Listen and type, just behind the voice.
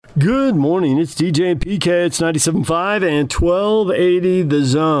Good morning. It's DJ and PK. It's 97.5 and 1280 The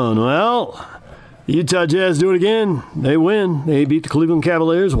Zone. Well, the Utah Jazz do it again. They win. They beat the Cleveland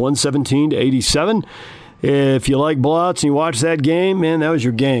Cavaliers 117-87. If you like blowouts and you watch that game, man, that was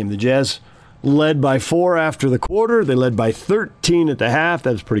your game. The Jazz led by 4 after the quarter. They led by 13 at the half.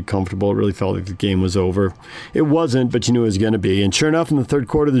 That was pretty comfortable. It really felt like the game was over. It wasn't, but you knew it was going to be. And sure enough, in the third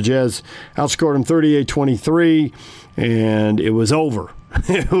quarter, the Jazz outscored them 38-23, and it was over.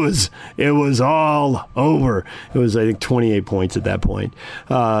 It was all over. It was, I think, 28 points at that point.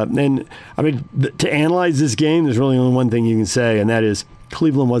 And, I mean, to analyze this game, there's really only one thing you can say, and that is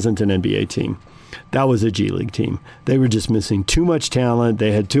Cleveland wasn't an NBA team. That was a G League team. They were just missing too much talent.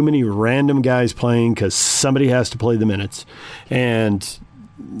 They had too many random guys playing because somebody has to play the minutes. And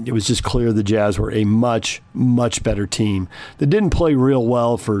it was just clear the Jazz were a much, much better team that didn't play real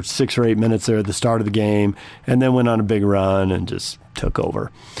well for 6 or 8 minutes there at the start of the game and then went on a big run and just took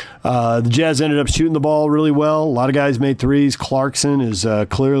over. The Jazz ended up shooting the ball really well. A lot of guys made threes. Clarkson is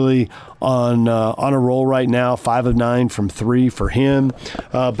clearly on a roll right now, 5 of 9 from 3 for him.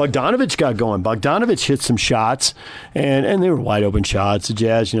 Bogdanović got going. Bogdanović hit some shots, and they were wide open shots. The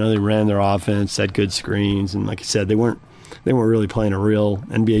Jazz, they ran their offense, had good screens, and like I said, they weren't really playing a real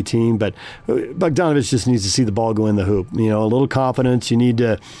NBA team, but Bogdanović just needs to see the ball go in the hoop. A little confidence. You need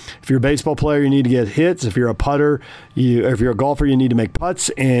to, if you're a baseball player, you need to get hits. If you're a putter, if you're a golfer, you need to make putts.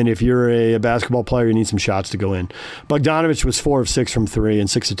 And if you're a basketball player, you need some shots to go in. Bogdanović was 4 of 6 from 3 and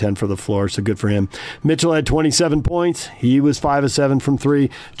 6 of 10 for the floor, so good for him. Mitchell had 27 points. He was 5 of 7 from 3.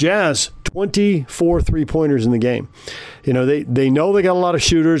 Jazz, 24 three-pointers in the game. They know they got a lot of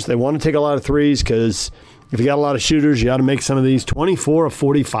shooters. They want to take a lot of threes because if you got a lot of shooters, you ought to make some of these. 24 of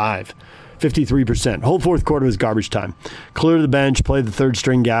 45, 53%. Whole fourth quarter was garbage time. Cleared the bench, played the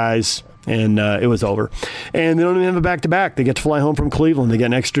third-string guys, and it was over. And they don't even have a back-to-back. They get to fly home from Cleveland. They get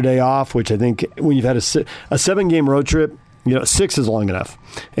an extra day off, which I think when you've had a 7-game road trip, 6 is long enough.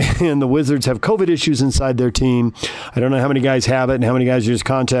 And the Wizards have COVID issues inside their team. I don't know how many guys have it and how many guys are just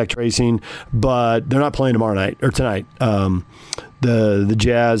contact tracing, but they're not playing tonight. The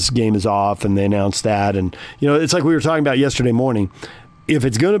Jazz game is off, and they announced that. And, it's like we were talking about yesterday morning. If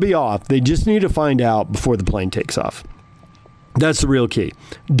it's going to be off, they just need to find out before the plane takes off. That's the real key.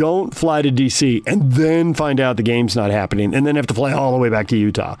 Don't fly to D.C. and then find out the game's not happening and then have to fly all the way back to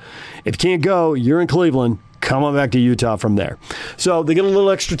Utah. If you can't go, you're in Cleveland. Come on back to Utah from there. So they get a little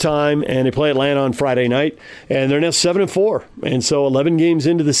extra time, and they play Atlanta on Friday night, and they're now 7-4. And so 11 games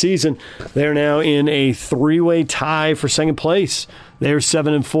into the season, they're now in a 3-way tie for second place. They're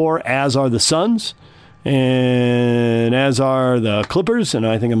 7-4, as are the Suns, and as are the Clippers, and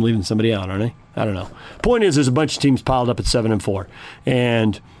I think I'm leaving somebody out, aren't I? I don't know. Point is, there's a bunch of teams piled up at 7-4,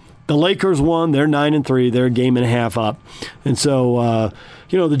 and the Lakers won. They're 9-3. They're a game and a half up. And so,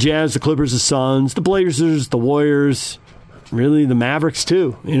 the Jazz, the Clippers, the Suns, the Blazers, the Warriors, really the Mavericks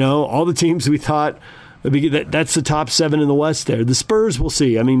too. All the teams we thought would be that's the top 7 in the West there. The Spurs, we'll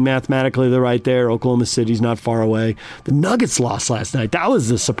see. I mean, mathematically, they're right there. Oklahoma City's not far away. The Nuggets lost last night. That was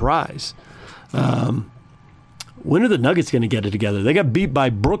the surprise. When are the Nuggets going to get it together? They got beat by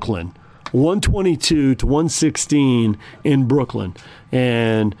Brooklyn, 122-116 in Brooklyn.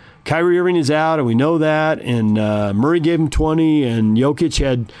 And Kyrie Irving is out, and we know that. And Murray gave him 20, and Jokic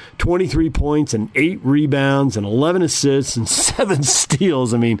had 23 points and 8 rebounds and 11 assists and 7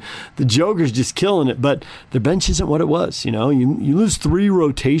 steals. I mean, the Joker's just killing it, but their bench isn't what it was. You lose 3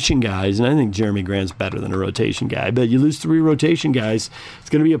 rotation guys, and I think Jeremy Grant's better than a rotation guy, but you lose 3 rotation guys, it's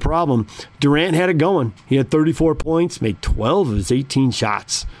going to be a problem. Durant had it going. He had 34 points, made 12 of his 18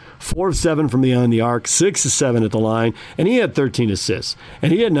 shots. 4 of 7 from beyond the arc, 6 of 7 at the line, and he had 13 assists.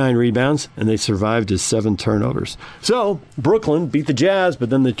 And he had 9 rebounds, and they survived his 7 turnovers. So, Brooklyn beat the Jazz,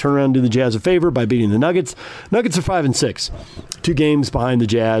 but then they turn around and do the Jazz a favor by beating the Nuggets. Nuggets are 5-6. 2 games behind the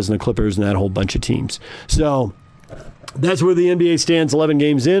Jazz and the Clippers and that whole bunch of teams. So, that's where the NBA stands 11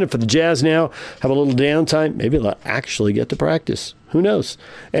 games in. And for the Jazz now, have a little downtime. Maybe they'll actually get to practice. Who knows?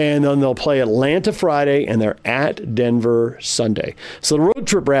 And then they'll play Atlanta Friday, and they're at Denver Sunday. So the road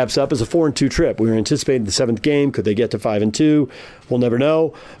trip wraps up as a 4-2 trip. We were anticipating the 7th game. Could they get to 5-2? We'll never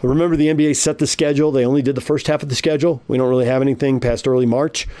know. But remember, the NBA set the schedule. They only did the first half of the schedule. We don't really have anything past early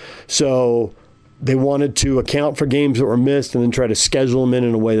March. So they wanted to account for games that were missed and then try to schedule them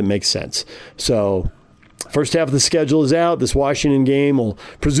in a way that makes sense. So first half of the schedule is out. This Washington game will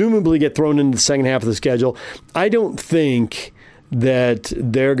presumably get thrown into the second half of the schedule. I don't think that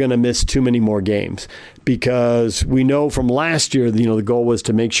they're going to miss too many more games, because we know from last year, the goal was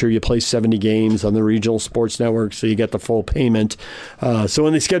to make sure you play 70 games on the regional sports network so you get the full payment. So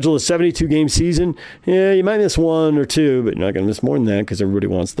when they schedule a 72-game season, you might miss one or two, but you're not going to miss more than that because everybody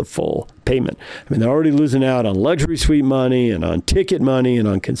wants the full payment. I mean, they're already losing out on luxury suite money and on ticket money and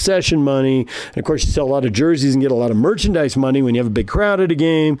on concession money. And, of course, you sell a lot of jerseys and get a lot of merchandise money when you have a big crowd at a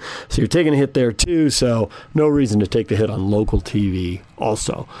game. So you're taking a hit there, too. So no reason to take the hit on local TV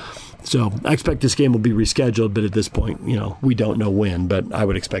also. So I expect this game will be rescheduled, but at this point, we don't know when, but I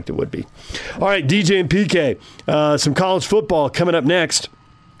would expect it would be. All right, DJ and PK, some college football coming up next.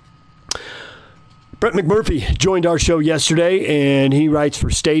 Brett McMurphy joined our show yesterday, and he writes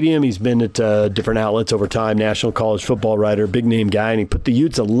for Stadium. He's been at different outlets over time, national college football writer, big-name guy, and he put the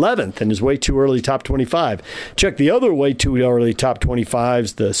Utes 11th in his way too early top 25. Check the other way too early top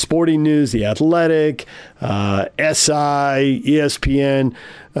 25s, the Sporting News, The Athletic, SI, ESPN.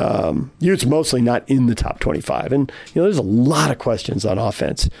 Utes mostly not in the top 25. And, there's a lot of questions on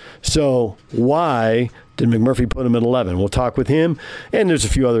offense. So why did McMurphy put him at 11? We'll talk with him. And there's a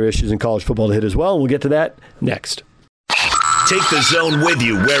few other issues in college football to hit as well. And we'll get to that next. Take the Zone with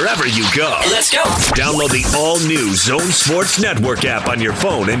you wherever you go. Let's go. Download the all-new Zone Sports Network app on your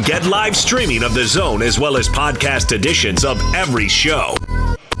phone and get live streaming of the Zone as well as podcast editions of every show.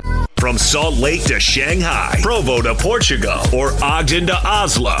 From Salt Lake to Shanghai, Provo to Portugal, or Ogden to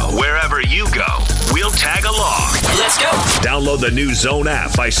Oslo, wherever you go, we'll tag along. Let's go. Download the new Zone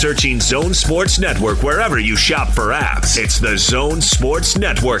app by searching Zone Sports Network wherever you shop for apps. It's the Zone Sports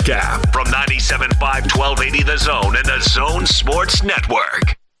Network app from 97.5 1280 The Zone and the Zone Sports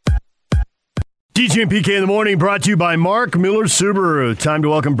Network. DJ and PK in the morning, brought to you by Mark Miller Subaru. Time to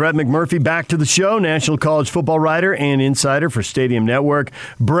welcome Brett McMurphy back to the show, national college football writer and insider for Stadium Network.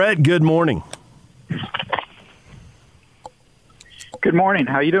 Brett, good morning. Good morning.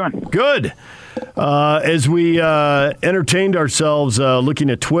 How you doing? Good. As we entertained ourselves looking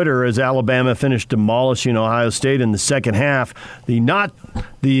at Twitter as Alabama finished demolishing Ohio State in the second half,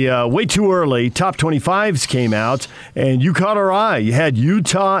 the way too early top 25s came out, and you caught our eye. You had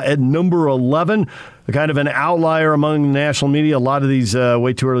Utah at number 11, kind of an outlier among the national media. A lot of these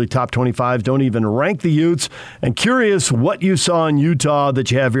way too early top 25s don't even rank the Utes. And curious what you saw in Utah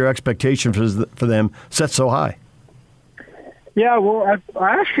that you have your expectation for them set so high. Yeah, well,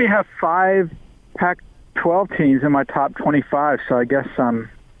 I actually have 5 Pac-12 teams in my top 25, so I guess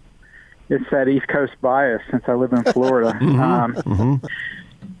it's that East Coast bias since I live in Florida.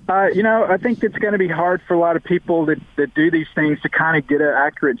 I think it's going to be hard for a lot of people that do these things to kind of get an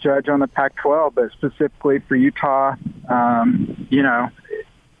accurate judge on the Pac-12, but specifically for Utah,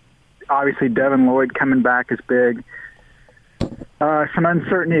 obviously Devin Lloyd coming back is big. Some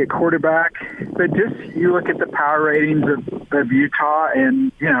uncertainty at quarterback, but just you look at the power ratings of Utah,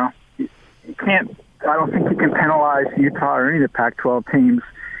 and you can't. I don't think you can penalize Utah or any of the Pac-12 teams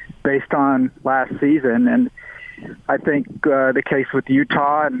based on last season. And I think the case with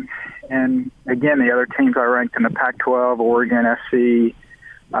Utah and again the other teams I ranked in the Pac-12, Oregon, SC,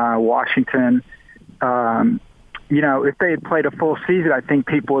 Washington. If they had played a full season, I think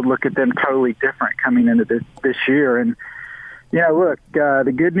people would look at them totally different coming into this year. And look,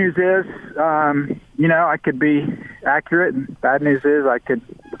 the good news is, I could be accurate, and bad news is I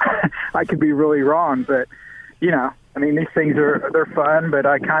could be really wrong. But, these things they're fun, but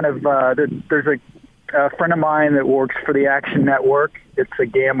I kind of, there's a friend of mine that works for the Action Network. It's a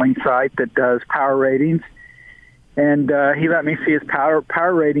gambling site that does power ratings. And he let me see his power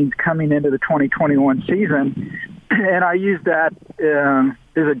ratings coming into the 2021 season. And I used that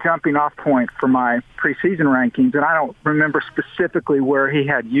as a jumping off point for my preseason rankings. And I don't remember specifically where he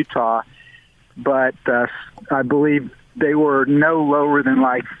had Utah, but I believe they were no lower than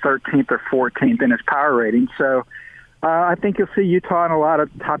like 13th or 14th in his power rating. So I think you'll see Utah in a lot of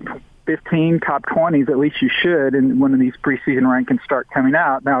top 15, top 20s, at least you should, and when these preseason rankings start coming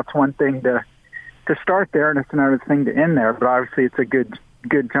out. Now, it's one thing to start there, and it's another thing to end there, but obviously it's a good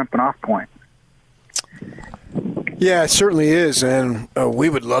jumping off point. Yeah, it certainly is, and we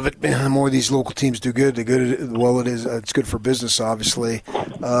would love it. The more these local teams do good, the good well it is. It's good for business, obviously.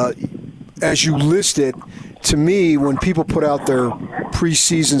 As you listed, to me, when people put out their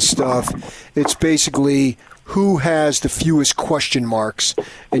preseason stuff, it's basically who has the fewest question marks.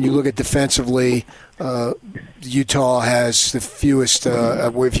 And you look at defensively, Utah has the fewest,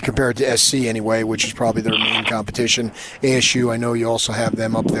 if you compare it to SC anyway, which is probably their main competition. ASU, I know you also have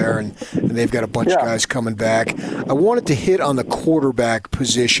them up there, and they've got a bunch of guys coming back. I wanted to hit on the quarterback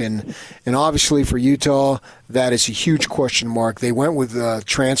position, and obviously for Utah, that is a huge question mark. They went with a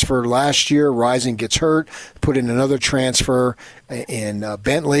transfer last year. Rising gets hurt, put in another transfer in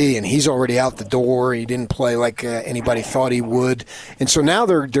Bentley, and he's already out the door. He didn't play like anybody thought he would. And so now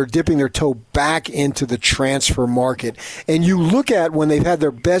they're dipping their toe back into the transfer market. And you look at when they've had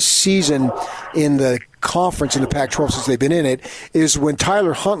their best season in the conference in the Pac-12 since they've been in it is when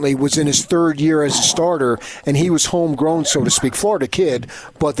Tyler Huntley was in his third year as a starter, and he was homegrown, so to speak, Florida kid,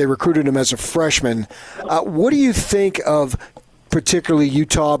 but they recruited him as a freshman. What do you think of particularly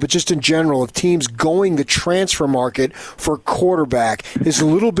Utah, but just in general, of teams going the transfer market for quarterback? Is it a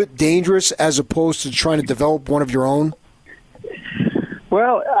little bit dangerous as opposed to trying to develop one of your own?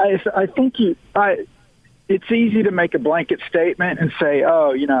 Well, I think it's easy to make a blanket statement and say,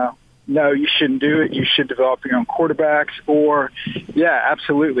 no, you shouldn't do it. You should develop your own quarterbacks. Or, yeah,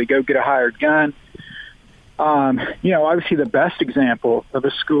 absolutely, go get a hired gun. Obviously the best example of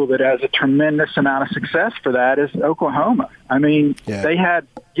a school that has a tremendous amount of success for that is Oklahoma. I mean, They had,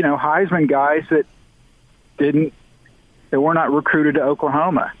 Heisman guys that were not recruited to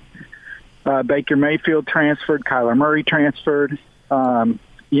Oklahoma. Baker Mayfield transferred, Kyler Murray transferred.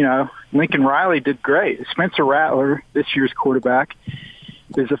 Lincoln Riley did great. Spencer Rattler, this year's quarterback,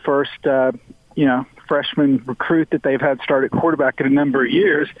 is the first, freshman recruit that they've had start at quarterback in a number of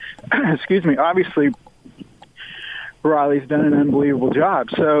years. Excuse me. Obviously, Riley's done an unbelievable job.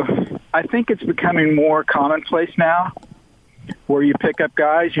 So I think it's becoming more commonplace now where you pick up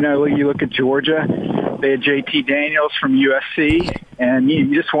guys. You look at Georgia. They had J.T. Daniels from USC, and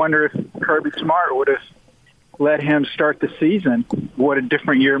you just wonder if Kirby Smart would have let him start the season, what a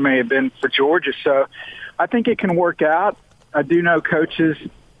different year may have been for Georgia. So I think it can work out. I do know coaches,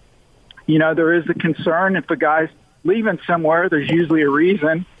 there is a concern if a guy's leaving somewhere, there's usually a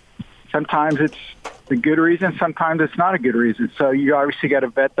reason. Sometimes it's a good reason, sometimes it's not a good reason. So you obviously got to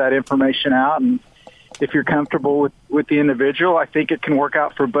vet that information out, and if you're comfortable with the individual, I think it can work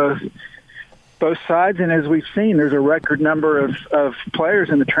out for both sides. And as we've seen, there's a record number of players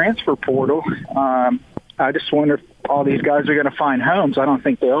in the transfer portal. I just wonder if all these guys are going to find homes. I don't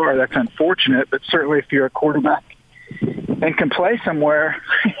think they are. That's unfortunate, but certainly if you're a quarterback and can play somewhere,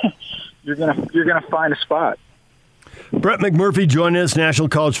 you're gonna find a spot. Brett McMurphy joined us, national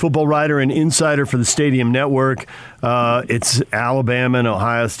college football writer and insider for the Stadium Network. It's Alabama and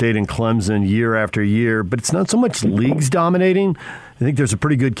Ohio State and Clemson year after year, but it's not so much leagues dominating. I think there's a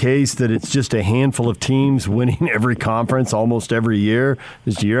pretty good case that it's just a handful of teams winning every conference almost every year,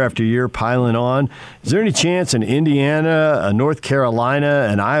 just year after year piling on. Is there any chance in Indiana, North Carolina,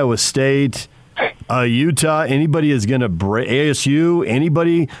 and Iowa State, Utah, anybody is going to break, ASU,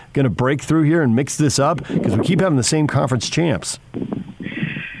 anybody going to break through here and mix this up? Because we keep having the same conference champs.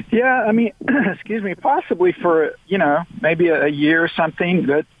 Yeah, I mean, excuse me, possibly for, maybe a year or something.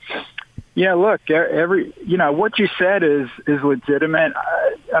 But, look, what you said is legitimate.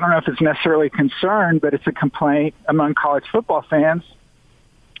 I don't know if it's necessarily a concern, but it's a complaint among college football fans.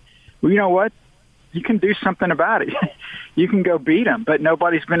 Well, you know what? You can do something about it. You can go beat them, but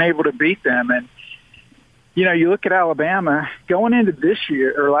nobody's been able to beat them. And, you look at Alabama going into this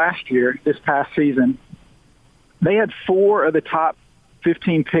year or last year, this past season, they had 4 of the top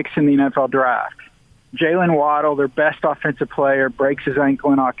 15 picks in the NFL draft. Jalen Waddle, their best offensive player, breaks his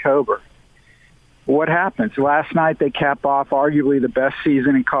ankle in October. What happens? Last night they cap off arguably the best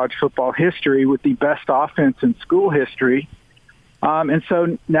season in college football history with the best offense in school history. And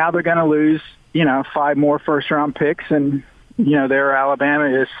so now they're going to lose, 5 more first-round picks, and, their Alabama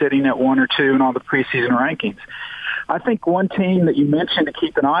is sitting at 1 or 2 in all the preseason rankings. I think one team that you mentioned to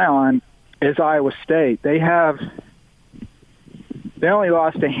keep an eye on is Iowa State. They only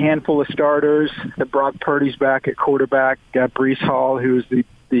lost a handful of starters. Brock Purdy's back at quarterback. Breece Hall, who is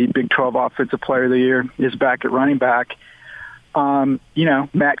the Big 12 Offensive Player of the Year, is back at running back.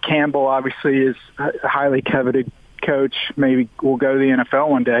 Matt Campbell obviously is a highly coveted coach. Maybe will go to the NFL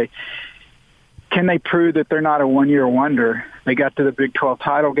one day. Can they prove that they're not a one-year wonder? They got to the Big 12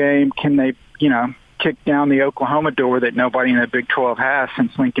 title game. Can they, kick down the Oklahoma door that nobody in the Big 12 has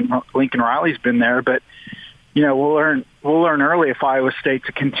since Lincoln Riley's been there? But, we'll learn early if Iowa State's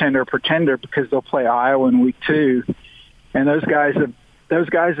a contender or pretender because they'll play Iowa in week 2. And those guys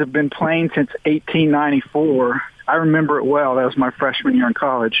have been playing since 1894. I remember it well. That was my freshman year in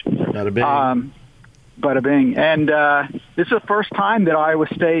college. Bada bing. Bada bing. And this is the first time that Iowa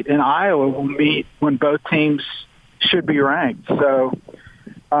State and Iowa will meet when both teams should be ranked. So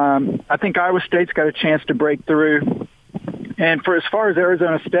I think Iowa State's got a chance to break through. And for as far as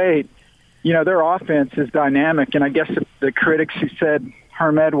Arizona State, their offense is dynamic. And I guess the critics who said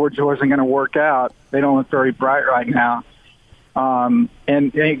Herm Edwards wasn't going to work out, they don't look very bright right now. And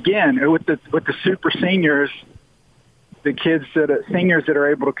again, with the super seniors, the seniors that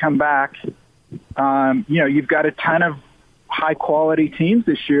are able to come back, you've got a ton of high quality teams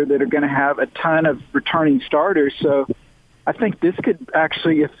this year that are going to have a ton of returning starters. So I think this could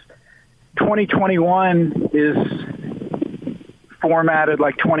actually, if 2021 is formatted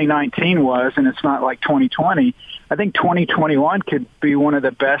like 2019 was, and it's not like 2020, I think 2021 could be one of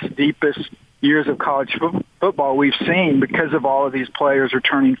the best, deepest years of college football we've seen because of all of these players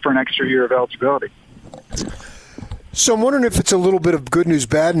returning for an extra year of eligibility. So I'm wondering if it's a little bit of good news,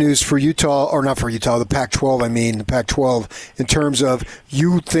 bad news for Utah, or not for Utah, the Pac-12, the Pac-12, in terms of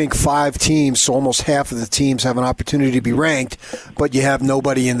you think 5 teams, so almost half of the teams have an opportunity to be ranked, but you have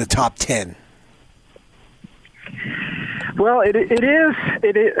nobody in the top 10. Well, it is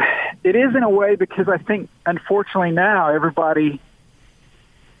in a way, because I think, unfortunately, now everybody,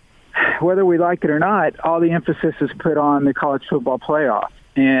 whether we like it or not, all the emphasis is put on the college football playoff.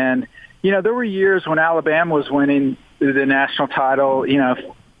 And, there were years when Alabama was winning the national title, in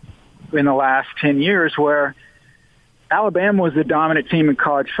the last 10 years, where Alabama was the dominant team in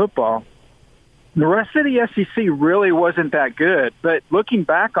college football. The rest of the SEC really wasn't that good. But looking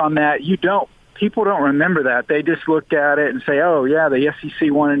back on that, people don't remember that. They just look at it and say, oh, yeah, the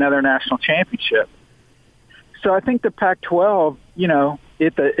SEC won another national championship. So I think the Pac-12,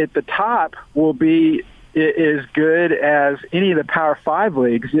 at the top will be as good as any of the Power 5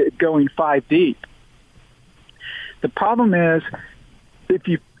 leagues going 5 deep. The problem is, if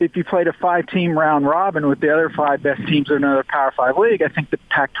you played a 5-team round robin with the other 5 best teams in another Power 5 league, I think the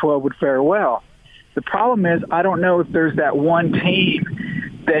Pac-12 would fare well. The problem is, I don't know if there's that one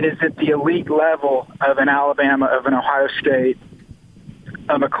team that is at the elite level of an Alabama, of an Ohio State,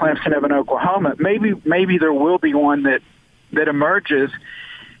 of a Clemson, of an Oklahoma. Maybe there will be one that emerges.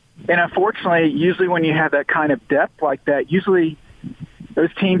 And unfortunately, usually when you have that kind of depth like that, usually those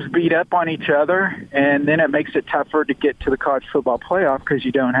teams beat up on each other, and then it makes it tougher to get to the college football playoff because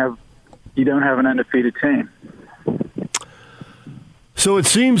you don't have an undefeated team. So it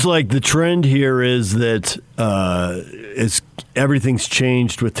seems like the trend here is that as everything's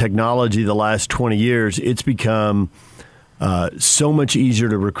changed with technology the last 20 years, it's become so much easier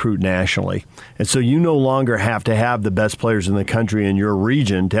to recruit nationally. And so you no longer have to have the best players in the country in your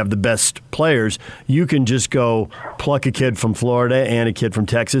region to have the best players. You can just go pluck a kid from Florida and a kid from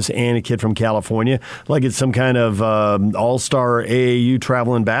Texas and a kid from California, like it's some kind of all-star AAU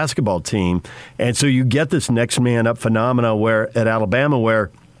traveling basketball team. And so you get this next man up phenomena where at Alabama, where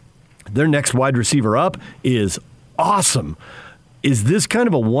their next wide receiver up is awesome. Is this kind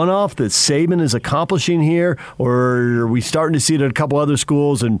of a one-off that Saban is accomplishing here, or are we starting to see it at a couple other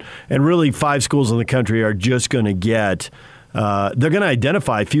schools, and really 5 schools in the country are just going to get they're going to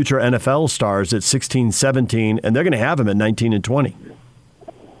identify future NFL stars at 16, 17, and they're going to have them at 19 and 20.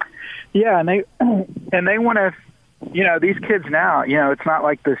 Yeah, and they want to, these kids now, it's not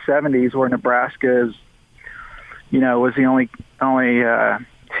like the 70s where Nebraska was the only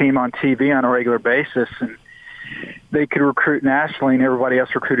team on TV on a regular basis, and they could recruit nationally and everybody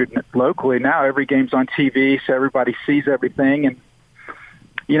else recruited locally. Now every game's on TV, so everybody sees everything. And,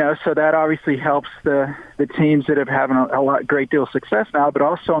 so that obviously helps the teams that have having a great deal of success now. But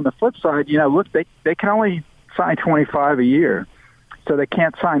also on the flip side, look, they can only sign 25 a year, so they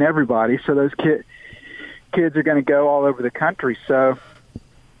can't sign everybody. So those kids are going to go all over the country. So,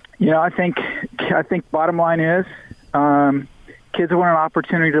 I think bottom line is, kids want an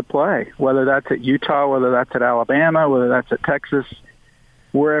opportunity to play, whether that's at Utah, whether that's at Alabama, whether that's at Texas,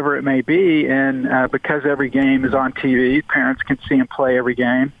 wherever it may be. And because every game is on TV, parents can see them play every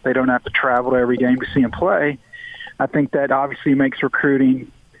game. They don't have to travel to every game to see them play. I think that obviously makes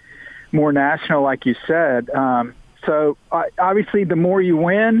recruiting more national, like you said. So obviously the more you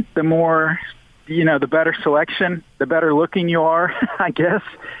win, the more, the better selection, the better looking you are, I guess,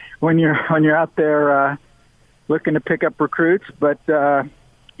 when you're out there looking to pick up recruits, but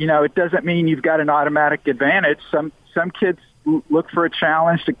it doesn't mean you've got an automatic advantage. Some kids look for a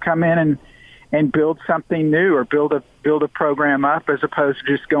challenge to come in and build something new or build a program up, as opposed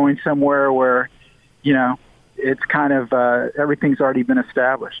to just going somewhere where it's kind of everything's already been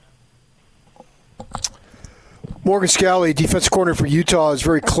established. Morgan Scalley, defensive coordinator for Utah, is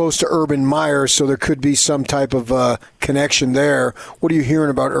very close to Urban Meyer, so there could be some type of connection there. What are you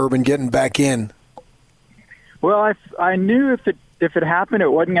hearing about Urban getting back in? Well, I knew if it happened,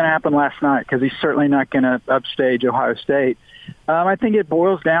 it wasn't going to happen last night, because he's certainly not going to upstage Ohio State. I think it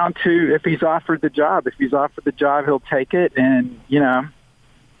boils down to if he's offered the job. If he's offered the job, he'll take it, and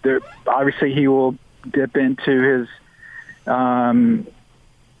obviously he will dip into his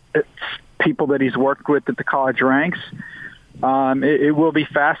people that he's worked with at the college ranks. it will be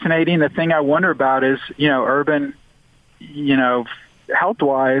fascinating. The thing I wonder about is, Urban,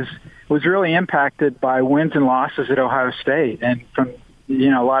 health-wise, was really impacted by wins and losses at Ohio State. And from,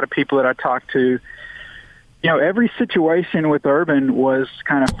 a lot of people that I talked to, every situation with Urban was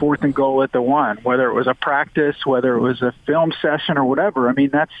kind of 4th and goal at the 1, whether it was a practice, whether it was a film session or whatever. I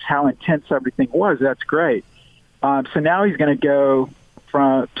mean, that's how intense everything was. That's great. So now he's going to go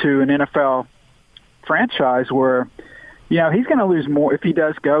to an NFL franchise where, he's going to lose more. If he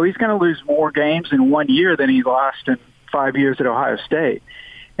does go, he's going to lose more games in 1 year than he lost in 5 years at Ohio State.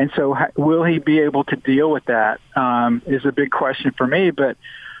 And so will he be able to deal with that is a big question for me. But,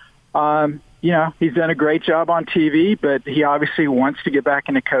 he's done a great job on TV, but he obviously wants to get back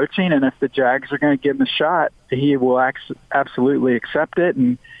into coaching. And if the Jags are going to give him a shot, he will absolutely accept it.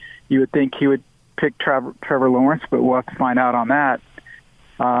 And you would think he would pick Trevor Lawrence, but we'll have to find out on that.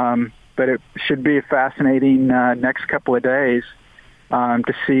 But it should be a fascinating next couple of days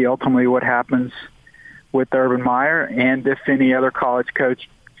to see ultimately what happens with Urban Meyer and if any other college coaches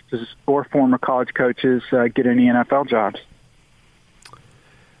or former college coaches get any NFL jobs.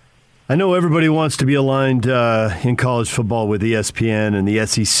 I know everybody wants to be aligned in college football with ESPN and the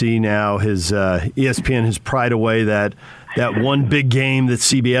SEC now. ESPN has pried away that one big game that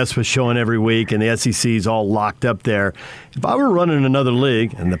CBS was showing every week, and the SEC is all locked up there. If I were running another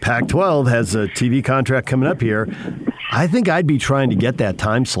league, and the Pac-12 has a TV contract coming up here, I think I'd be trying to get that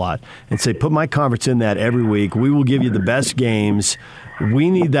time slot and say, put my conference in that every week. We will give you the best games.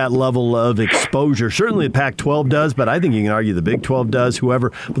 We need that level of exposure. Certainly the Pac-12 does, but I think you can argue the Big 12 does,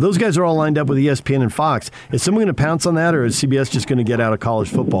 whoever. But those guys are all lined up with ESPN and Fox. Is someone going to pounce on that, or is CBS just going to get out of college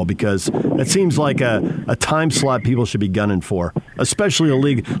football? Because that seems like a time slot people should be gunning for, especially a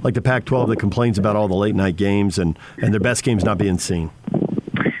league like the Pac-12 that complains about all the late-night games and their best games not being seen.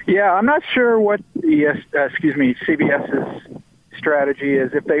 Yeah, I'm not sure what CBS's strategy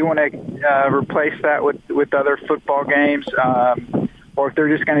is. If they want to replace that with other football games, or if they're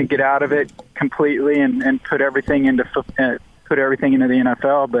just going to get out of it completely and put everything into the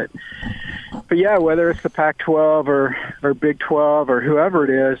NFL. But yeah, whether it's the Pac-12 or Big 12 or whoever it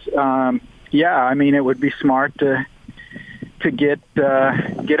is, I mean, it would be smart to get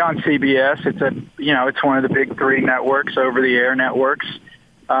on CBS. It's one of the big 3 networks, over-the-air networks,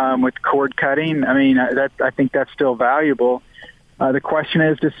 with cord cutting. I mean, I think that's still valuable. The question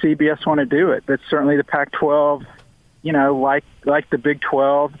is, does CBS want to do it? That's certainly the Pac-12. Like the Big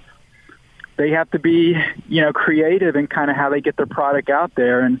 12, they have to be, creative in kind of how they get their product out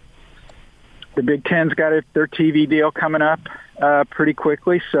there. And the Big Ten's got their TV deal coming up pretty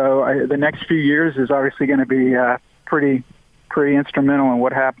quickly. So the next few years is obviously going to be pretty instrumental in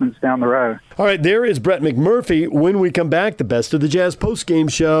what happens down the road. All right, there is Brett McMurphy. When we come back, the Best of the Jazz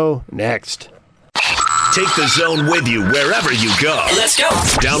postgame show next. Take the Zone with you wherever you go. Let's go.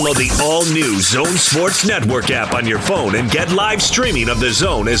 Download the all-new Zone Sports Network app on your phone and get live streaming of the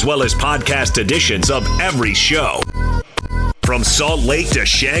Zone as well as podcast editions of every show. From Salt Lake to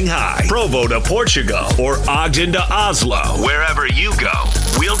Shanghai, Provo to Portugal, or Ogden to Oslo, wherever you go,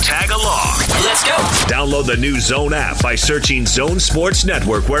 we'll tag along. Let's go. Download the new Zone app by searching Zone Sports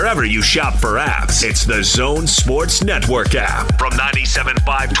Network wherever you shop for apps. It's the Zone Sports Network app from 97.5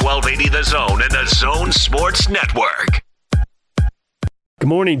 1280 The Zone and the Zone Sports Network. Good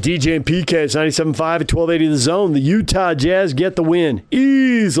morning, DJ and PK. It's 97.5 at 1280 The Zone. The Utah Jazz get the win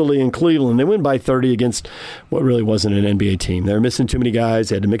easily in Cleveland. They win by 30 against what really wasn't an NBA team. They were missing too many guys.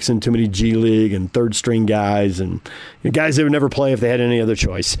 They had to mix in too many G League and third-string guys and guys that would never play if they had any other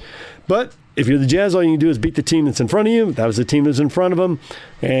choice. But if you're the Jazz, all you can do is beat the team that's in front of you. That was the team that was in front of them,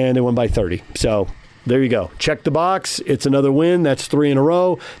 and they won by 30. So there you go. Check the box. It's another win. That's 3 in a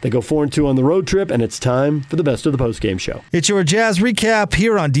row. They go 4-2 on the road trip, and it's time for the Best of the Postgame Show. It's your Jazz recap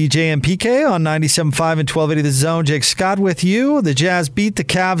here on DJ and PK on 97.5 and 1280 The Zone. Jake Scott with you. The Jazz beat the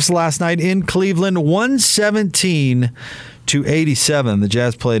Cavs last night in Cleveland, 117-87. The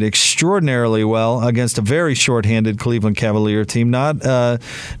Jazz played extraordinarily well against a very shorthanded Cleveland Cavalier team. Not a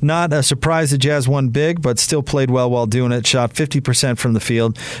surprise the Jazz won big, but still played well while doing it. Shot 50% from the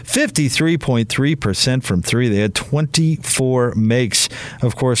field, 53.3% from 3. They had 24 makes.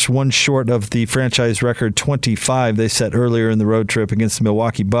 Of course, one short of the franchise record 25 they set earlier in the road trip against the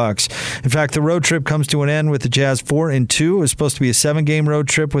Milwaukee Bucks. In fact, the road trip comes to an end with the Jazz 4-2. It was supposed to be a 7-game road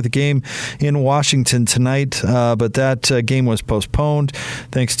trip with a game in Washington tonight, but that game game was postponed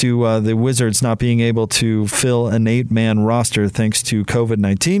thanks to the Wizards not being able to fill an 8-man roster thanks to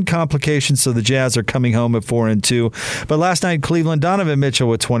COVID-19 complications. So the Jazz are coming home at 4-2. But last night, Cleveland, Donovan Mitchell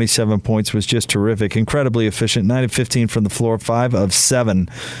with 27 points was just terrific. Incredibly efficient. 9 of 15 from the floor, 5 of 7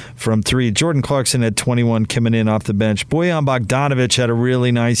 from 3. Jordan Clarkson had 21 coming in off the bench. Bojan Bogdanovic had a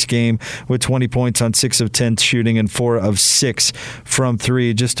really nice game with 20 points on 6 of 10 shooting and 4 of 6 from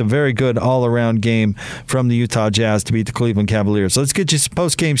 3. Just a very good all-around game from the Utah Jazz to beat the Cleveland Cavaliers. Let's get you some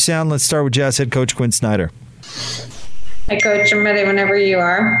post-game sound. Let's start with Jazz head coach Quinn Snyder. Hey, Coach, I'm ready whenever you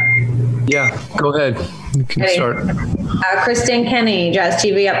are. Yeah, go ahead. You can start. Kristen Kenny, Jazz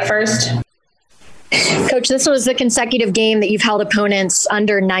TV up first. Coach, this was the consecutive game that you've held opponents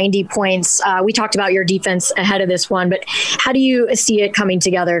under 90 points. We talked about your defense ahead of this one, but how do you see it coming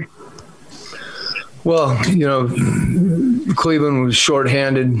together? Well, Cleveland was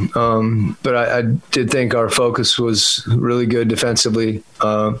shorthanded, but I did think our focus was really good defensively.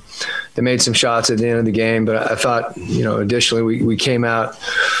 They made some shots at the end of the game, but I thought, additionally, we came out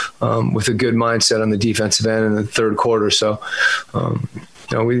with a good mindset on the defensive end in the third quarter. So,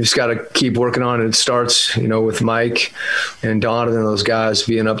 we just got to keep working on it. It starts, with Mike and Donovan, those guys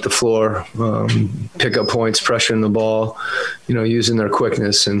being up the floor, pick up points, pressuring the ball, using their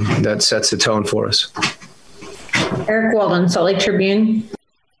quickness, and that sets the tone for us. Eric Walden, Salt Lake Tribune.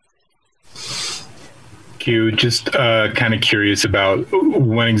 Thank you. Just kind of curious about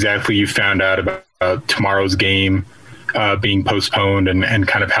when exactly you found out about tomorrow's game being postponed and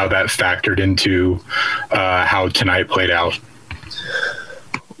kind of how that factored into how tonight played out.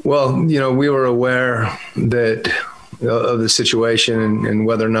 Well, we were aware that of the situation and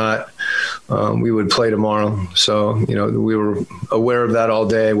whether or not we would play tomorrow. So, we were aware of that all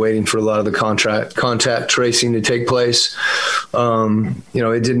day, waiting for a lot of the contact tracing to take place.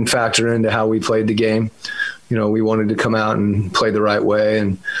 It didn't factor into how we played the game. We wanted to come out and play the right way.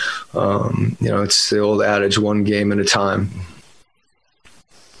 And, it's the old adage, one game at a time.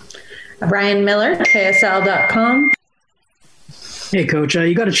 Brian Miller, KSL.com. Hey, Coach,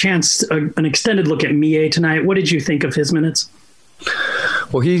 you got a chance, an extended look at Mie tonight. What did you think of his minutes?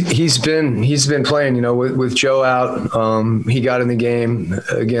 Well, he's been playing, with Joe out. He got in the game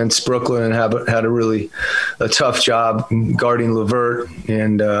against Brooklyn and had a tough job guarding LeVert.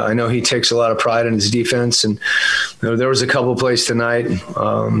 And I know he takes a lot of pride in his defense. And there was a couple plays tonight.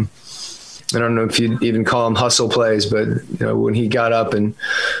 I don't know if you'd even call them hustle plays, but when he got up and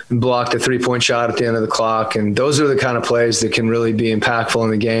blocked a 3-point shot at the end of the clock, and those are the kind of plays that can really be impactful in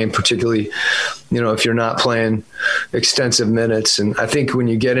the game, particularly, if you're not playing extensive minutes. And I think when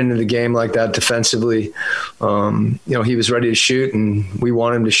you get into the game like that defensively, he was ready to shoot, and we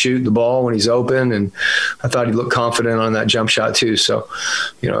want him to shoot the ball when he's open. And I thought he looked confident on that jump shot too. So,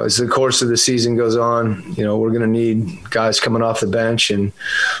 as the course of the season goes on, we're going to need guys coming off the bench and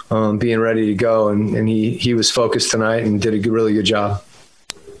being ready to go. And he was focused tonight and did a really good job.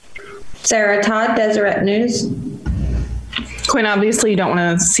 Sarah Todd, Deseret News. Quinn, obviously you don't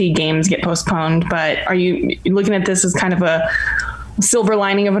want to see games get postponed, but are you looking at this as kind of a silver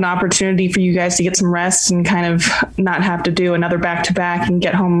lining of an opportunity for you guys to get some rest and kind of not have to do another back-to-back and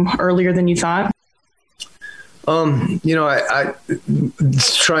get home earlier than you thought? I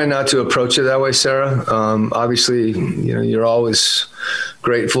try not to approach it that way, Sarah. Obviously, you're always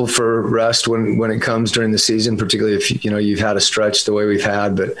grateful for rest when it comes during the season, particularly if, you've had a stretch the way we've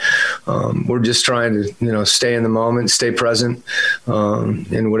had, but we're just trying to, stay in the moment, stay present,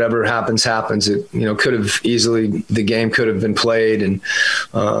 and whatever happens. It, the game could have been played. And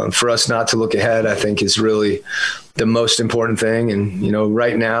for us not to look ahead, I think is really the most important thing. And,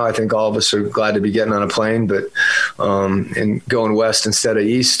 right now, I think all of us are glad to be getting on a plane, but and going west instead of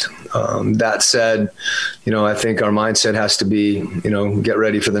east. That said, I think our mindset has to be, get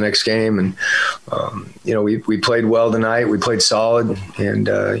ready for the next game. And, we played well tonight. We played solid, and,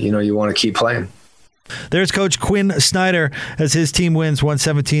 you want to keep playing. There's Coach Quinn Snyder as his team wins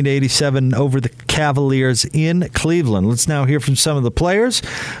 117-87 over the Cavaliers in Cleveland. Let's now hear from some of the players.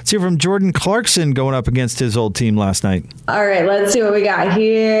 Let's hear from Jordan Clarkson going up against his old team last night. All right, let's see what we got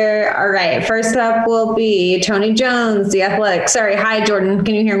here. All right, first up will be Tony Jones, The Athletic. Sorry, hi, Jordan.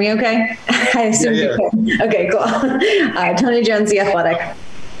 Can you hear me okay? I assume you can. Okay, cool. Tony Jones, The Athletic.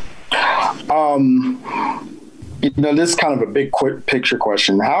 This is kind of a big quick picture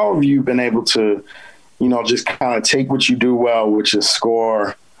question. How have you been able to just kind of take what you do well, which is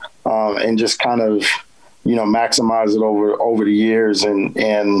score, and just kind of, maximize it over the years and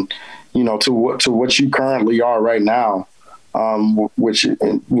to what you currently are right now, which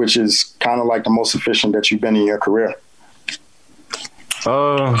is kind of like the most efficient that you've been in your career?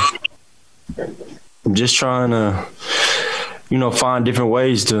 I'm just trying to find different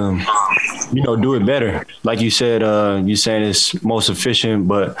ways to, do it better. Like you said, you're saying it's most efficient,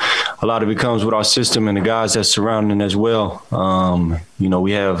 but a lot of it comes with our system and the guys that's surrounding as well.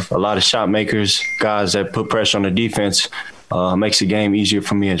 We have a lot of shot makers, guys that put pressure on the defense. Makes the game easier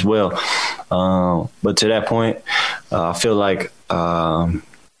for me as well. But to that point, I feel like, I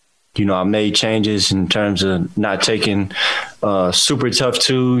made changes in terms of not taking super tough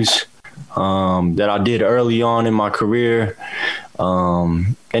twos that I did early on in my career.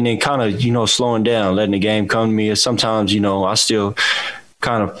 And then kind of, slowing down, letting the game come to me. Sometimes, I still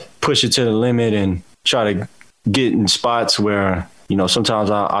kind of push it to the limit and try to get in spots where, sometimes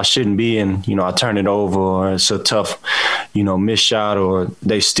I shouldn't be, and, I turn it over, or it's a tough, missed shot, or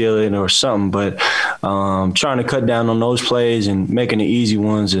they steal it or something. But trying to cut down on those plays and making the easy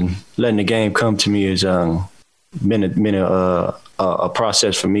ones and letting the game come to me has been a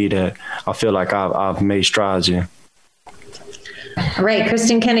process for me that I feel like I've made strides in. All right,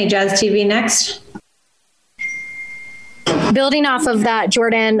 Kristen Kenny, Jazz TV next. Building off of that,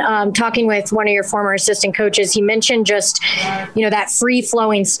 Jordan, talking with one of your former assistant coaches, he mentioned just, that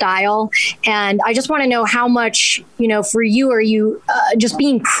free-flowing style. And I just want to know how much, for you, are you just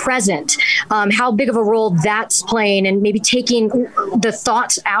being present, how big of a role that's playing, and maybe taking the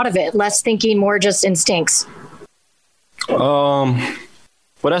thoughts out of it, less thinking, more just instincts? Well,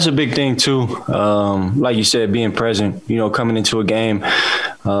 that's a big thing, too. Like you said, being present, coming into a game,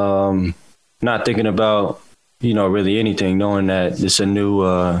 not thinking about, really anything, knowing that it's a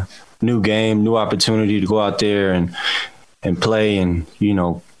new game, new opportunity to go out there and play and,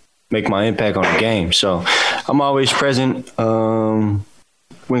 make my impact on the game. So I'm always present when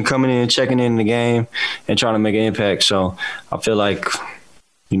coming in, checking in the game and trying to make an impact. So I feel like,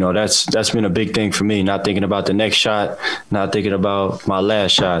 that's been a big thing for me, not thinking about the next shot, not thinking about my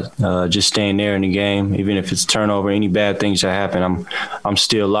last shot, just staying there in the game. Even if it's turnover, any bad things that happen, I'm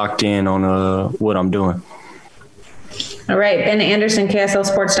still locked in on what I'm doing. All right, Ben Anderson,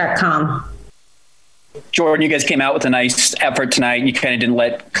 KSLSports.com. Jordan, you guys came out with a nice effort tonight. You kind of didn't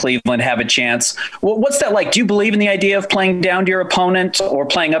let Cleveland have a chance. What's that like? Do you believe in the idea of playing down to your opponent or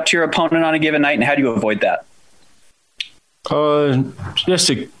playing up to your opponent on a given night, and how do you avoid that? Just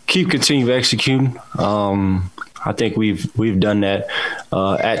to continue executing. I think we've done that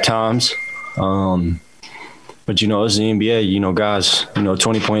at times. But, it's the NBA, guys,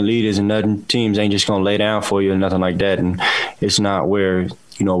 20-point lead isn't nothing. Teams ain't just going to lay down for you or nothing like that. And it's not where,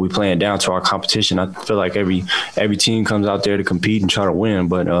 we playing down to our competition. I feel like every team comes out there to compete and try to win.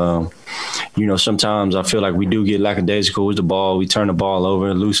 But, sometimes I feel like we do get lackadaisical with the ball. We turn the ball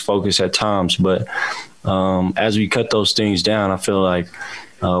over, lose focus at times. But as we cut those things down, I feel like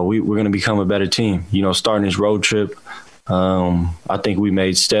we're going to become a better team. Starting this road trip, I think we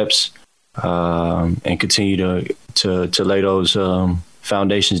made steps. And continue to lay those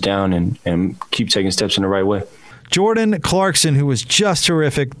foundations down and keep taking steps in the right way. Jordan Clarkson, who was just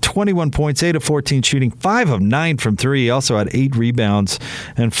terrific, 21 points, 8 of 14 shooting, 5 of 9 from three. He also had 8 rebounds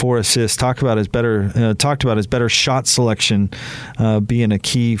and 4 assists. Talked about his better shot selection being a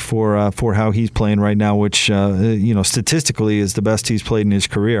key for how he's playing right now, which statistically is the best he's played in his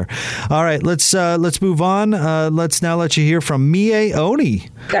career. All right, let's move on. Let's now let you hear from Miye Oni.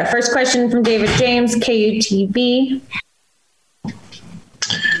 Got first question from David James, KUTV.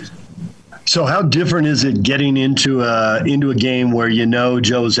 So how different is it getting into a game where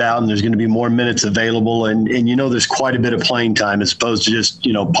Joe's out and there's going to be more minutes available and there's quite a bit of playing time as opposed to just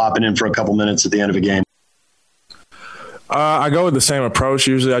popping in for a couple minutes at the end of a game? I go with the same approach.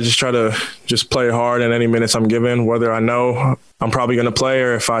 Usually I just try to just play hard in any minutes I'm given, whether I know I'm probably going to play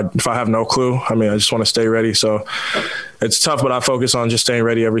or if I have no clue. I just want to stay ready. So it's tough, but I focus on just staying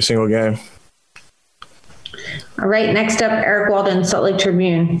ready every single game. All right, next up, Eric Walden, Salt Lake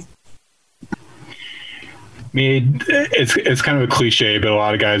Tribune. It's kind of a cliche, but a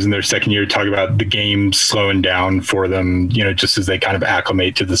lot of guys in their second year talk about the game slowing down for them, just as they kind of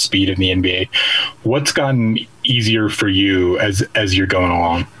acclimate to the speed in the NBA. What's gotten easier for you as you're going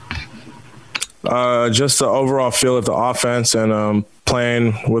along? Just the overall feel of the offense and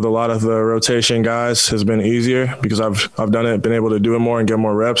playing with a lot of the rotation guys has been easier because I've done it, been able to do it more and get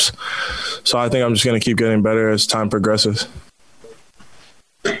more reps. So I think I'm just going to keep getting better as time progresses.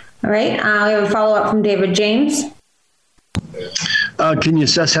 All right. We have a follow-up from David James. Can you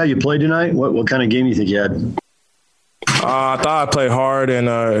assess how you played tonight? What kind of game do you think you had? I thought I played hard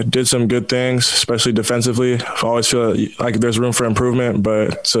and did some good things, especially defensively. I always feel like there's room for improvement,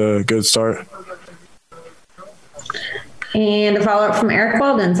 but it's a good start. And a follow-up from Eric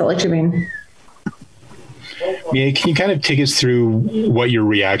Walden, Salt Lake Tribune. Yeah, can you kind of take us through what your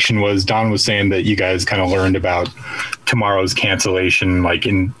reaction was? Don was saying that you guys kind of learned about tomorrow's cancellation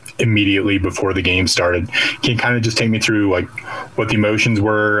immediately before the game started. Can you kind of just take me through like what the emotions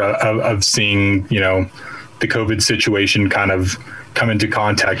were of seeing, the COVID situation kind of come into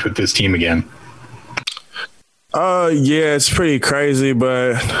contact with this team again? Yeah, it's pretty crazy,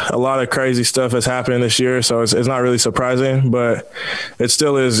 but a lot of crazy stuff has happened this year, so it's not really surprising, but it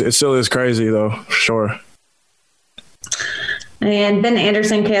still is crazy though, for sure. And Ben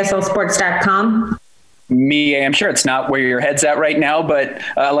Anderson, KSLSports.com. I'm sure it's not where your head's at right now, but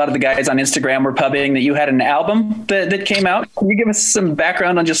a lot of the guys on Instagram were pubbing that you had an album that came out. Can you give us some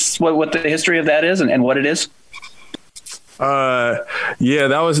background on just what the history of that is and what it is? Yeah,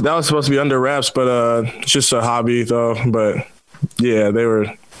 that was supposed to be under wraps, but it's just a hobby though. But yeah, they were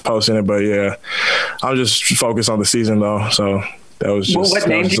posting it, but yeah, I'm just focused on the season though. So that was just. Well, what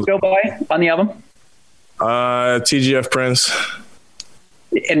name do you go by on the album? TGF Prince.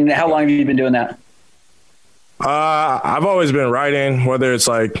 And how long have you been doing that? I've always been writing, whether it's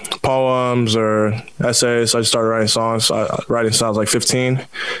like poems or essays. I just started writing songs. Writing songs like 15,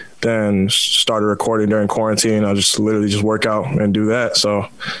 then started recording during quarantine. I just literally just work out and do that. So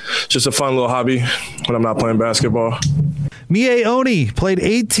it's just a fun little hobby when I'm not playing basketball. Miye Oni played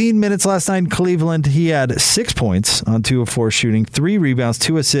 18 minutes last night in Cleveland. He had 6 points on 2 of 4 shooting, 3 rebounds,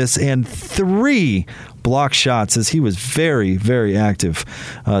 2 assists, and 3 block shots as he was very, very active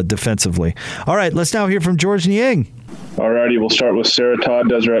defensively. All right, let's now hear from Georges Niang. All righty, we'll start with Sarah Todd,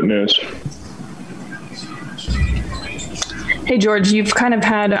 Deseret News. Hey, George, you've kind of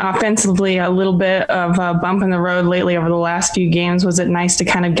had offensively a little bit of a bump in the road lately over the last few games. Was it nice to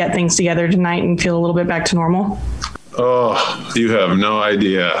kind of get things together tonight and feel a little bit back to normal? Oh, you have no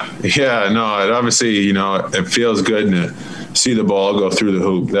idea. Yeah, no, it obviously, it feels good to see the ball go through the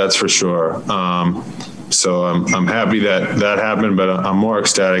hoop. That's for sure. So I'm happy that happened, but I'm more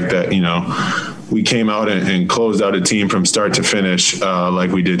ecstatic that, we came out and closed out a team from start to finish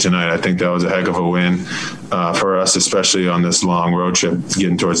like we did tonight. I think that was a heck of a win for us, especially on this long road trip,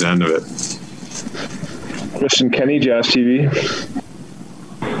 getting towards the end of it. Kristen Kenny, Jazz TV.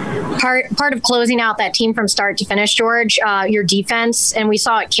 Part of closing out that team from start to finish, George, your defense, and we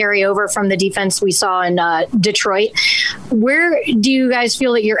saw it carry over from the defense we saw in Detroit. Where do you guys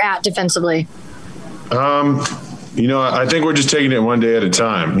feel that you're at defensively? I think we're just taking it one day at a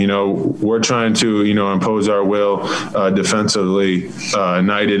time. We're trying to, impose our will defensively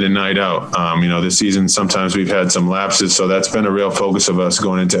night in and night out. This season, sometimes we've had some lapses. So that's been a real focus of us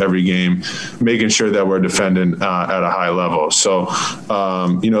going into every game, making sure that we're defending at a high level. So,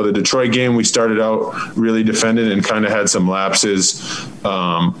 the Detroit game, we started out really defending and kind of had some lapses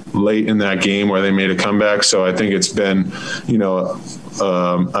late in that game where they made a comeback. So I think it's been,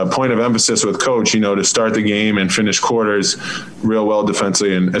 a point of emphasis with coach, to start the game and finish quarters real well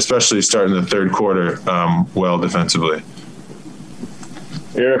defensively, and especially starting the third quarter well defensively.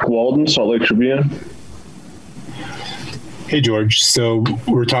 Eric Walden, Salt Lake Tribune. Hey, George. So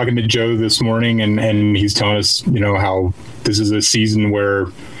we're talking to Joe this morning, and he's telling us, how this is a season where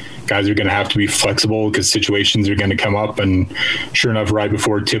guys are going to have to be flexible because situations are going to come up. And sure enough, right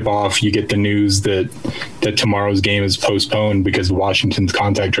before tip-off, you get the news that tomorrow's game is postponed because of Washington's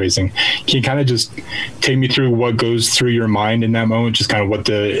contact tracing. Can you kind of just take me through what goes through your mind in that moment, just kind of what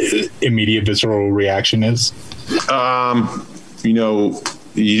the immediate visceral reaction is? You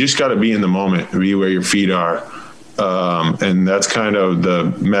just got to be in the moment, be where your feet are. And that's kind of the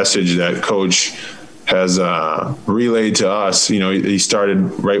message that Coach has relayed to us. He started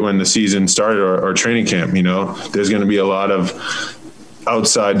right when the season started, or training camp. There's going to be a lot of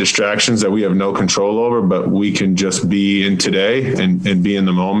outside distractions that we have no control over, but we can just be in today and be in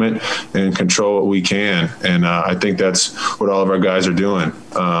the moment and control what we can. And I think that's what all of our guys are doing.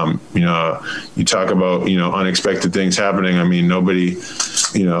 You talk about, unexpected things happening. I mean, nobody,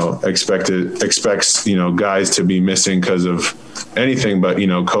 expects, guys to be missing because of anything, but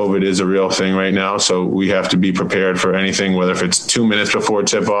COVID is a real thing right now. So we have to be prepared for anything, whether if it's 2 minutes before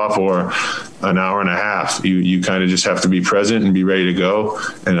tip off or an hour and a half. You kind of just have to be present and be ready to go.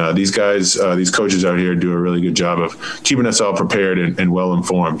 And these guys, these coaches out here do a really good job of keeping us all prepared and well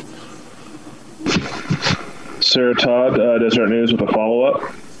informed. Sarah Todd, Deseret News with a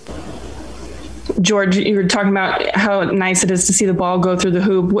follow-up. George, you were talking about how nice it is to see the ball go through the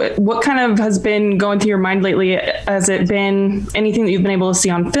hoop. What kind of has been going through your mind lately? Has it been anything that you've been able to see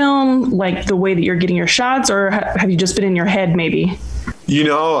on film, like the way that you're getting your shots, or have you just been in your head maybe?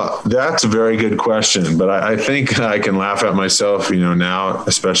 That's a very good question, but I think I can laugh at myself, now,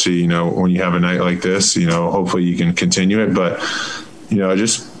 especially, when you have a night like this, hopefully you can continue it. But,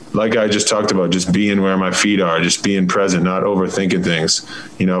 just like I just talked about, just being where my feet are, just being present, not overthinking things.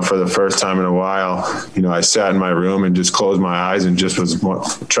 For the first time in a while, I sat in my room and just closed my eyes and just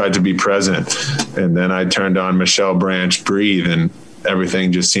tried to be present. And then I turned on Michelle Branch, Breathe, and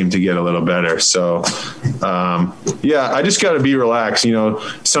everything just seemed to get a little better. So, I just got to be relaxed.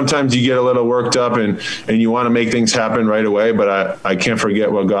 Sometimes you get a little worked up and you want to make things happen right away, but I can't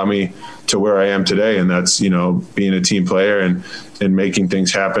forget what got me to where I am today. And that's, being a team player and making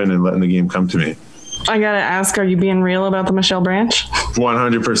things happen and letting the game come to me. I got to ask, are you being real about the Michelle Branch?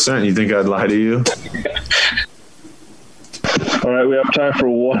 100%. You think I'd lie to you? All right. We have time for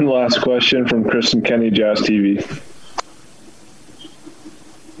one last question from Kristen Kenny, Jazz TV.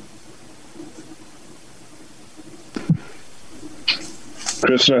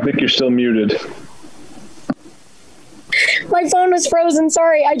 Kristen, I think you're still muted. My phone was frozen.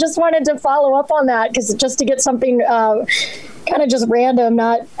 Sorry. I just wanted to follow up on that because just to get something kind of just random,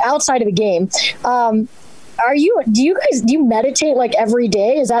 not outside of the game. Do you meditate like every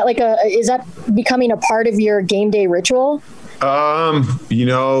day? Is that is that becoming a part of your game day ritual? I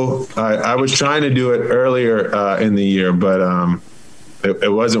was trying to do it earlier in the year, but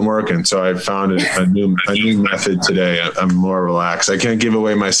it wasn't working. So I found a new method today. I'm more relaxed. I can't give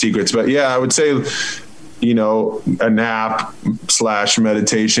away my secrets, but yeah, I would say, a nap /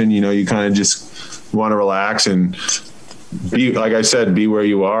 meditation, you kind of just want to relax and be, like I said, be where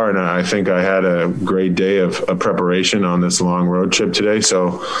you are. And I think I had a great day of preparation on this long road trip today.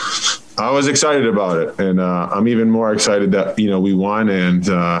 So I was excited about it. And I'm even more excited that, we won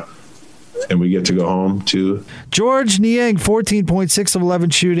and we get to go home too. Georges Niang, 14.6 of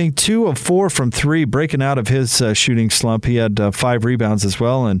 11 shooting, 2 of 4 from 3, breaking out of his shooting slump. He had 5 rebounds as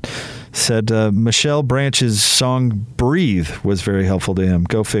well, and said Michelle Branch's song Breathe was very helpful to him.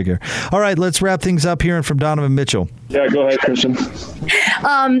 Go figure. All right, let's wrap things up here from Donovan Mitchell. Yeah, go ahead, Kristen.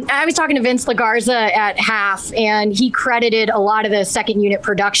 I was talking to Vince LaGarza at half, and he credited a lot of the second unit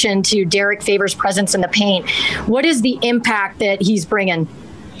production to Derek Favors' presence in the paint. What is the impact that he's bringing?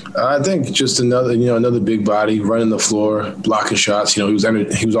 I think just another big body running the floor, blocking shots. He was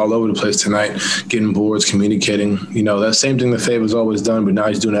all over the place tonight, getting boards, communicating. That same thing that Favor's always done, but now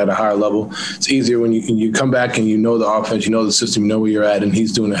he's doing it at a higher level. It's easier when you come back and you know the offense, you know the system, you know where you're at, and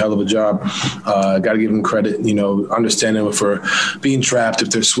he's doing a hell of a job. Got to give him credit. Understanding for being trapped if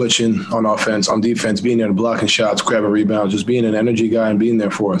they're switching on offense, on defense, being there to blocking shots, grabbing rebounds, just being an energy guy and being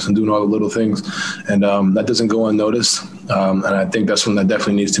there for us and doing all the little things. And that doesn't go unnoticed. And I think that's one that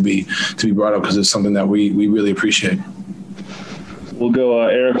definitely needs to be brought up because it's something that we really appreciate. We'll go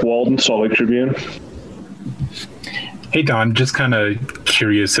Eric Walden, Salt Lake Tribune. Hey, Don, just kind of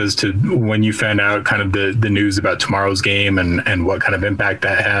curious as to when you found out kind of the news about tomorrow's game and what kind of impact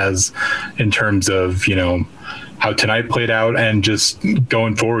that has in terms of, how tonight played out and just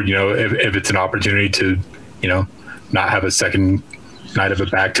going forward, if it's an opportunity to, not have a second night of a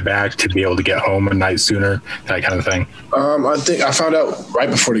back-to-back to be able to get home a night sooner, that kind of thing? I think I found out right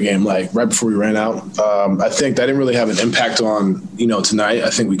before the game, right before we ran out. I think that didn't really have an impact on, tonight. I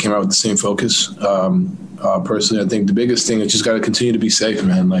think we came out with the same focus. Personally, I think the biggest thing is just got to continue to be safe,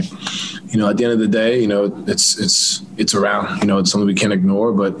 man. At the end of the day, it's around. It's something we can't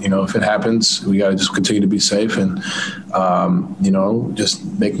ignore. But if it happens, we got to just continue to be safe and just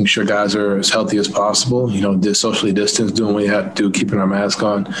making sure guys are as healthy as possible. Socially distanced, doing what you have to do, keeping our mask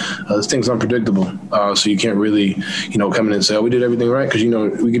on. This thing's unpredictable, so you can't really come in and say, "Oh, we did everything right," because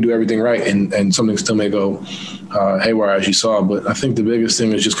we can do everything right, and something still may go haywire as you saw. But I think the biggest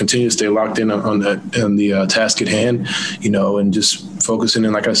thing is just continue to stay locked in on the task at hand, and just focusing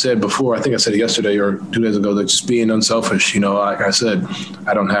in, like I said before, I think I said it yesterday or 2 days ago, that just being unselfish. Like I said,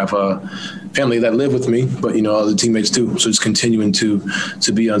 I don't have a family that live with me, but other teammates do. So just continuing to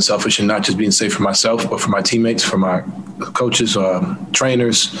be unselfish and not just being safe for myself, but for my teammates, for my coaches,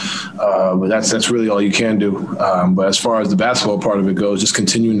 trainers. But that's really all you can do. But as far as the basketball part of it goes, just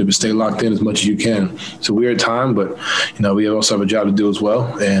continuing to stay locked in as much as you can. It's a weird time, but we also have a job to do as well,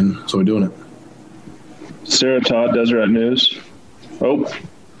 and so we're doing it. Sarah Todd, Deseret News. Oh,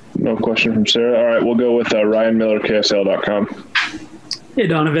 no question from Sarah. All right, we'll go with Ryan Miller, KSL.com. Hey,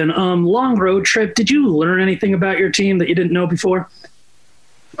 Donovan. Long road trip. Did you learn anything about your team that you didn't know before?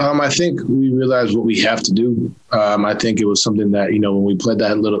 I think we realized what we have to do. I think it was something that, when we played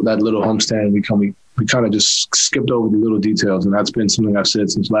that little homestand, we kind of just skipped over the little details, and that's been something I've said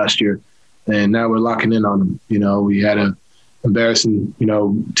since last year. And now we're locking in on them. We had a embarrassing,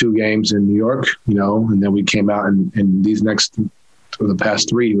 2 games in New York, and then we came out and these the past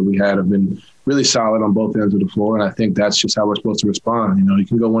 3 that we had have been really solid on both ends of the floor. And I think that's just how we're supposed to respond. You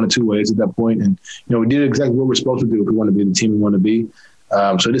can go one of 2 ways at that point. And, we did exactly what we're supposed to do if we want to be the team we want to be.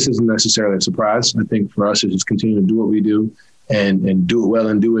 So this isn't necessarily a surprise. I think for us, it's just continue to do what we do and do it well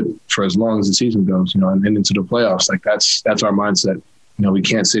and do it for as long as the season goes, and into the playoffs. Like that's our mindset. We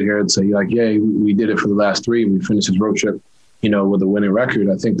can't sit here and say yeah, we did it for the last 3. We finished this road trip, with a winning record.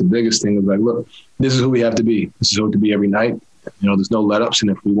 I think the biggest thing is look, this is who we have to be. This is who we have to be every night. There's no let-ups.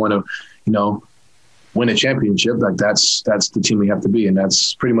 And if we want to, win a championship, that's the team we have to be. And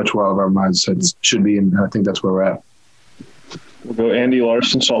that's pretty much where all of our mindsets should be. And I think that's where we're at. We'll go Andy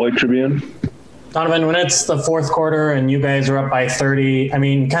Larson, Salt Lake Tribune. Donovan, when it's the fourth quarter and you guys are up by 30, I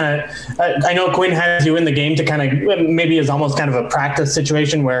mean, I know Quinn has you in the game to maybe is almost kind of a practice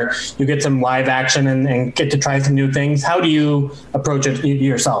situation where you get some live action and get to try some new things. How do you approach it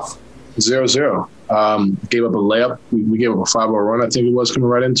yourself? 0-0. Gave up a layup. We gave up a 5-0 run, I think it was, coming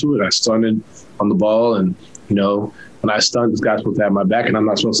right into it. I stunned on the ball, and, when I stunned, this guy's supposed to have my back, and I'm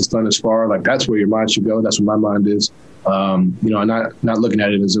not supposed to stun as far. That's where your mind should go. That's where my mind is. I'm not looking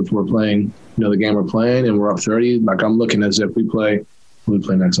at it as if we're playing, the game we're playing and we're up 30. I'm looking as if we play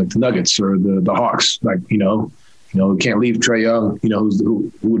next, like the Nuggets or the Hawks. We can't leave Trae Young,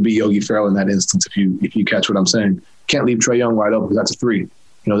 who would be Yogi Ferrell in that instance, if you catch what I'm saying. Can't leave Trae Young wide open because that's a 3.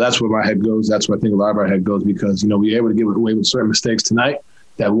 That's where my head goes. That's where I think a lot of our head goes because, we were able to get away with certain mistakes tonight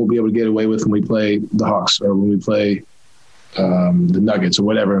that we'll be able to get away with when we play the Hawks or when we play the Nuggets or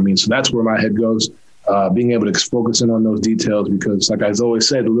whatever. So that's where my head goes. Being able to focus in on those details because, like I always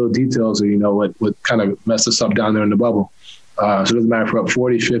said, the little details are, what kind of messed us up down there in the bubble. So it doesn't matter if we're up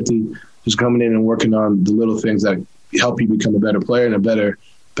 40, 50, just coming in and working on the little things that help you become a better player and a better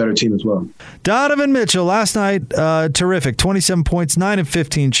team as well. Donovan Mitchell last night, terrific. 27 points, 9 of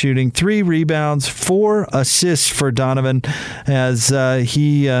 15 shooting, 3 rebounds, 4 assists for Donovan as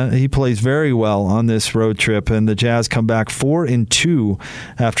he plays very well on this road trip. And the Jazz come back 4-2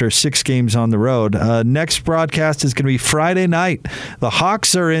 after 6 games on the road. Next broadcast is going to be Friday night. The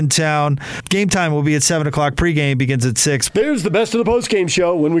Hawks are in town. Game time will be at 7 o'clock. Pregame begins at 6. There's the best of the postgame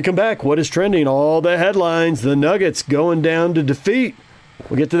show. When we come back, what is trending? All the headlines. The Nuggets going down to defeat.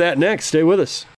 We'll get to that next. Stay with us.